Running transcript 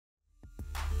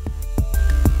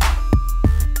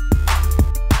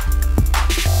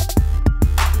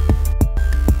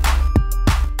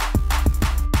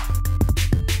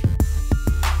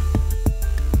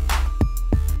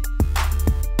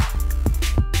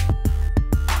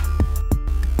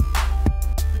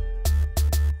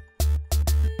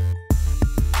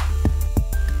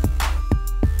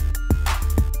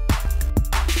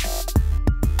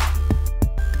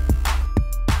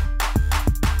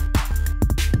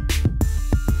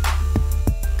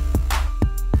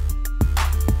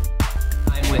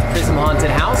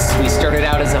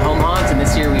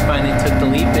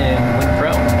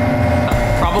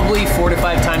4 to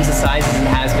 5 times the size as it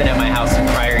has been at my house in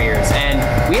prior years. And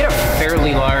we had a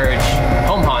fairly large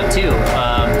home haunt too,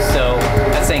 so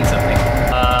that's saying something.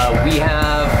 We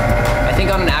have, I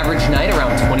think on an average night,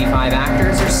 around 25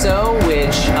 actors or so,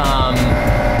 which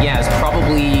yeah, is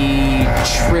probably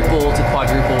triple to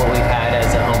quadruple what we've had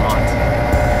as a home haunt.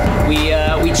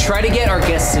 We try to get our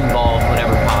guests involved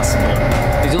whenever possible.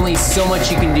 There's only so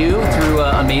much you can do through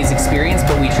a maze experience,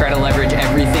 but we try to leverage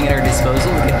everything at our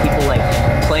disposal to get people like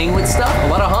playing with stuff. A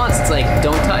lot of haunts, it's like,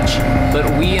 don't touch.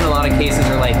 But we, in a lot of cases,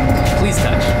 are like, please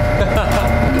touch.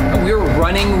 We were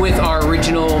running with our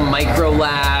original micro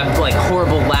lab, like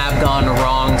horrible lab gone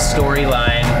wrong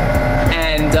storyline.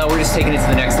 And we're just taking it to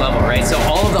the next level, right? So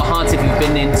all of the haunts, if you've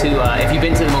been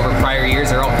to them over prior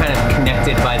years, are all kind of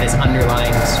connected by this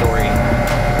underlying story.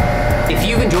 If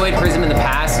you've enjoyed Prism in the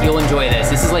past, you'll enjoy this.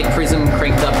 This is like Prism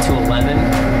cranked up to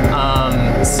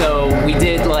 11. So we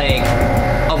did like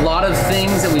a lot of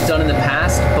things that we've done in the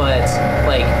past, but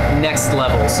like next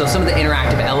level. So some of the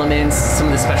interactive elements, some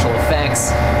of the special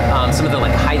effects, some of the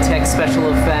like high-tech special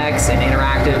effects and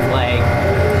interactive like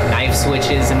knife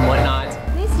switches and whatnot.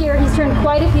 This year he's turned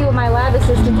quite a few of my lab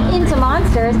assistants into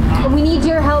monsters, and we need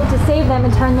your help to save them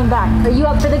and turn them back. Are you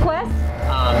up for the quest?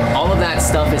 All of that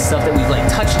stuff is stuff that we've like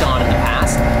touched on in the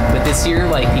past, but this year,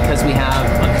 like because we have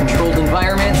a controlled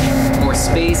environment, more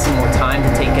space and more time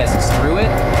to take guests through it,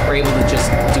 we're able to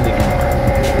just do even more.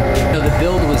 You know, the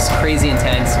build was crazy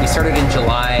intense. We started in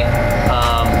July.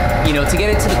 You know, to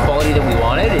get it to the quality that we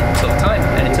wanted, it took time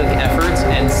and it took effort,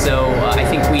 and so I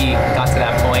think we got to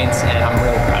that point, and I'm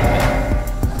really proud of it.